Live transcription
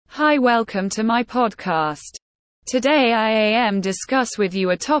Hi, welcome to my podcast. Today I am discuss with you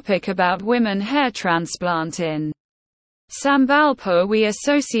a topic about women hair transplant in Sambalpur. We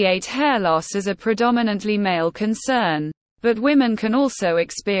associate hair loss as a predominantly male concern, but women can also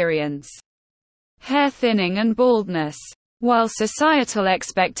experience hair thinning and baldness. While societal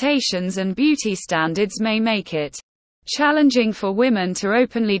expectations and beauty standards may make it challenging for women to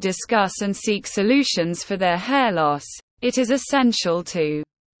openly discuss and seek solutions for their hair loss, it is essential to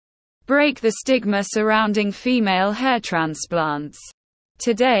break the stigma surrounding female hair transplants.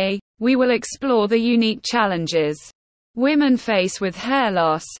 Today, we will explore the unique challenges women face with hair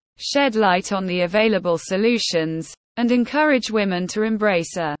loss, shed light on the available solutions, and encourage women to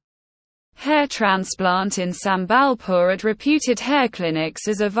embrace a hair transplant in Sambalpur at reputed hair clinics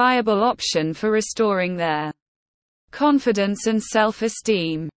as a viable option for restoring their confidence and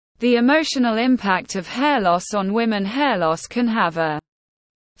self-esteem. The emotional impact of hair loss on women. Hair loss can have a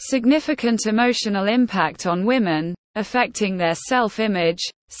significant emotional impact on women, affecting their self-image,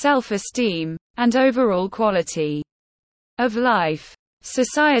 self-esteem, and overall quality of life.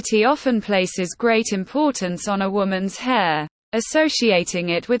 Society often places great importance on a woman's hair, associating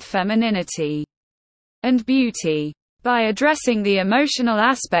it with femininity and beauty. By addressing the emotional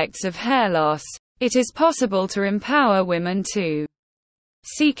aspects of hair loss, it is possible to empower women to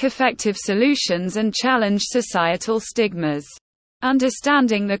seek effective solutions and challenge societal stigmas.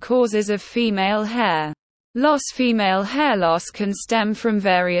 Understanding the causes of female hair loss. Female hair loss can stem from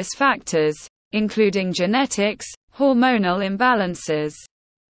various factors, including genetics, hormonal imbalances,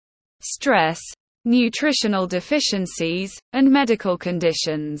 stress, nutritional deficiencies, and medical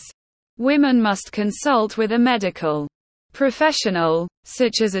conditions. Women must consult with a medical professional,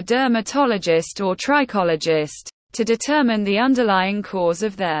 such as a dermatologist or trichologist, to determine the underlying cause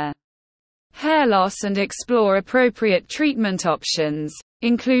of their hair loss and explore appropriate treatment options,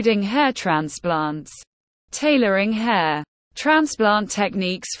 including hair transplants. Tailoring hair transplant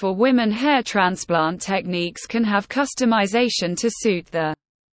techniques for women. Hair transplant techniques can have customization to suit the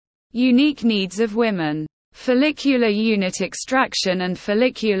unique needs of women. Follicular unit extraction and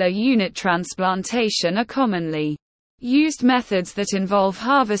follicular unit transplantation are commonly used methods that involve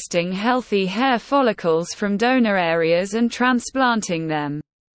harvesting healthy hair follicles from donor areas and transplanting them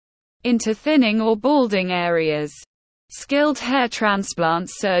into thinning or balding areas. Skilled hair transplant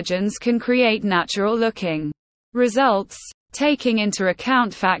surgeons can create natural-looking results, taking into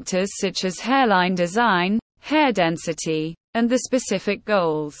account factors such as hairline design, hair density, and the specific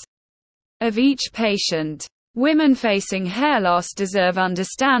goals of each patient. Women facing hair loss deserve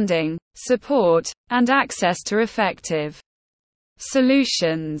understanding, support, and access to effective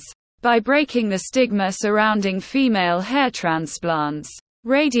solutions. By breaking the stigma surrounding female hair transplants,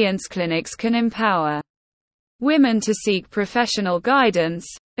 Radiance clinics can empower women to seek professional guidance,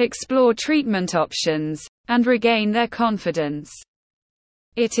 explore treatment options, and regain their confidence.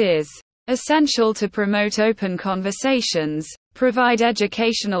 It is essential to promote open conversations, provide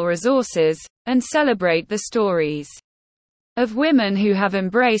educational resources, and celebrate the stories of women who have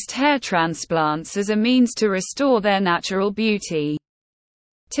embraced hair transplants as a means to restore their natural beauty.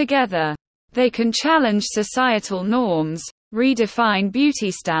 Together, they can challenge societal norms, redefine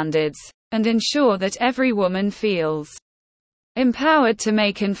beauty standards, and ensure that every woman feels empowered to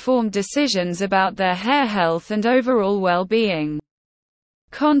make informed decisions about their hair health and overall well-being.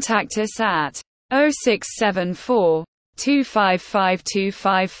 Contact us at 0674 255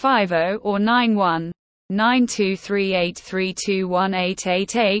 2550 or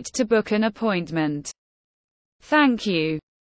 91-9238321888 to book an appointment. Thank you.